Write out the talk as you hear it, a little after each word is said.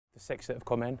6 that have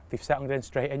come in. They've settled in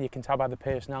straight in. You can tell by the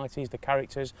personalities, the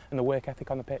characters and the work ethic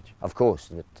on the pitch. Of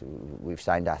course, we've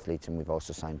signed athletes and we've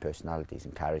also signed personalities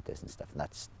and characters and stuff, and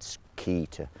that's key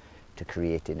to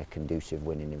creating a conducive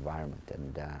winning environment,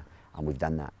 and we've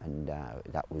done that, and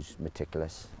that was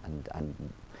meticulous,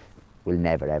 and we'll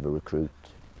never ever recruit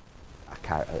a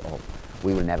character, or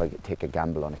we will never take a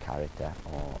gamble on a character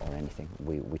or anything.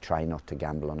 We try not to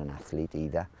gamble on an athlete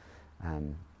either,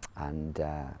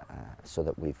 so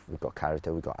that we've got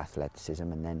character, we've got athleticism,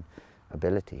 and then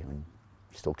ability. And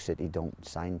Stoke City don't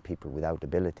sign people without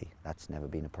ability. That's never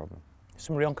been a problem.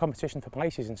 Some real competition for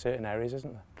places in certain areas,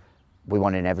 isn't there? We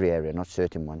won in every area, not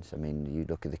certain ones. I mean, you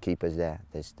look at the keepers there.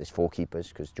 There's 4 keepers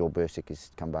because Joe Bursick has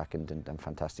come back and done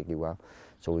fantastically well.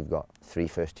 So we've got 3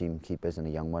 first-team keepers and a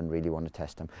young one. Really want to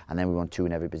test them. And then we want 2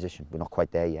 in every position. We're not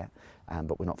quite there yet,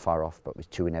 but we're not far off. But with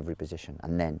 2 in every position,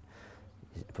 and then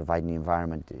providing the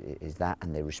environment is that,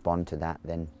 and they respond to that.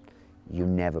 Then you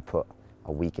never put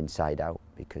a weak inside out,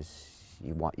 because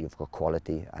you've got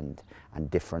quality and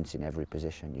difference in every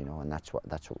position, you know, and that's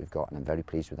what we've got, and I'm very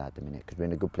pleased with that at the minute, because we're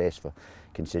in a good place for,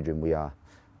 considering we are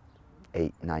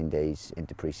 8-9 days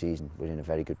into pre-season. We're in a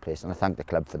very good place, and I thank the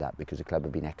club for that, because the club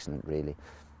have been excellent, really.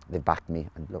 They've backed me,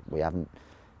 and look, we haven't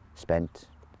spent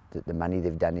the money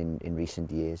they've done in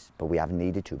recent years, but we haven't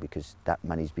needed to, because that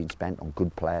money's been spent on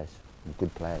good players,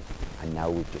 and now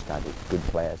we've just added good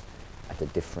players at a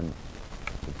different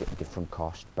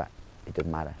cost, but it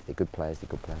doesn't matter. If they're good players, they're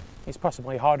good players. It's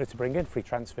possibly harder to bring in free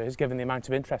transfers given the amount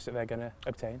of interest that they're going to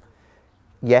obtain.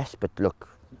 Yes, but look,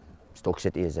 Stoke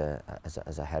City as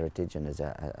a heritage and as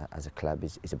a club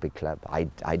is a big club.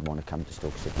 I'd want to come to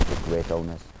Stoke City. We're great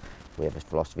owners. We have a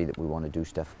philosophy that we want to do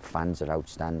stuff. Fans are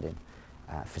outstanding.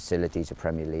 Facilities are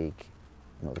Premier League.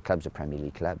 You know, the club's a Premier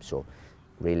League club. So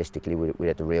realistically, we're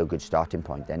at a real good starting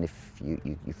point. And if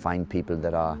you find people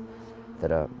that are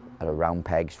round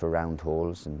pegs for round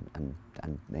holes, and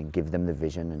then give them the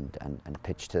vision and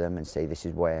pitch to them and say, this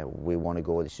is where we want to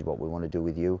go, this is what we want to do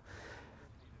with you.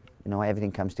 You know,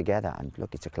 everything comes together, and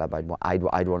look, it's a club I'd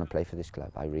want to play for this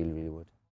club. I really, really would.